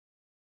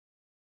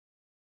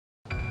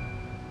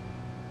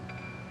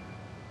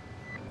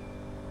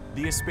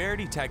The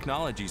ASPERITY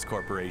Technologies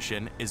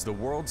Corporation is the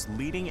world's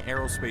leading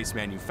aerospace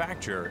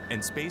manufacturer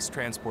and space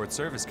transport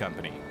service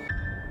company.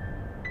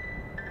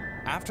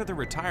 After the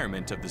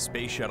retirement of the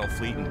Space Shuttle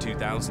fleet in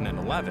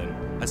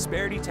 2011,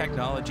 ASPERITY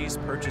Technologies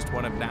purchased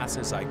one of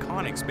NASA's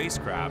iconic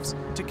spacecrafts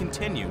to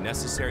continue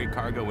necessary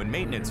cargo and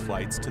maintenance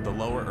flights to the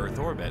lower Earth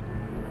orbit.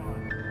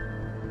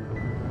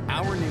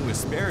 Our new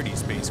ASPERITY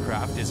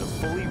spacecraft is a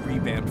fully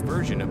revamped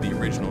version of the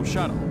original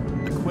shuttle,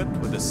 equipped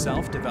with a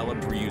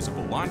self-developed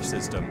reusable launch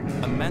system,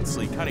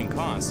 immensely cutting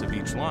costs of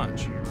each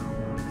launch.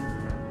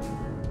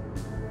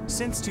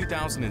 Since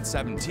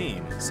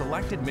 2017,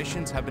 selected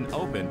missions have been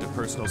open to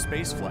personal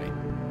spaceflight.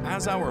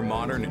 As our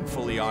modern and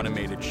fully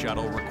automated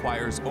shuttle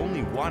requires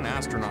only one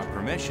astronaut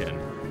per mission,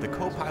 the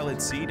co-pilot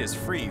seat is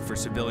free for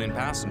civilian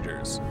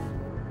passengers.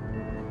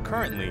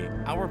 Currently,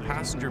 our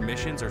passenger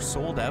missions are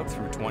sold out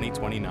through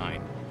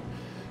 2029.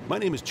 My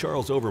name is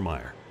Charles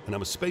Overmyer, and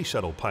I'm a space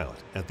shuttle pilot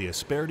at the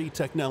ASPERITY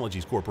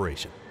Technologies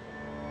Corporation.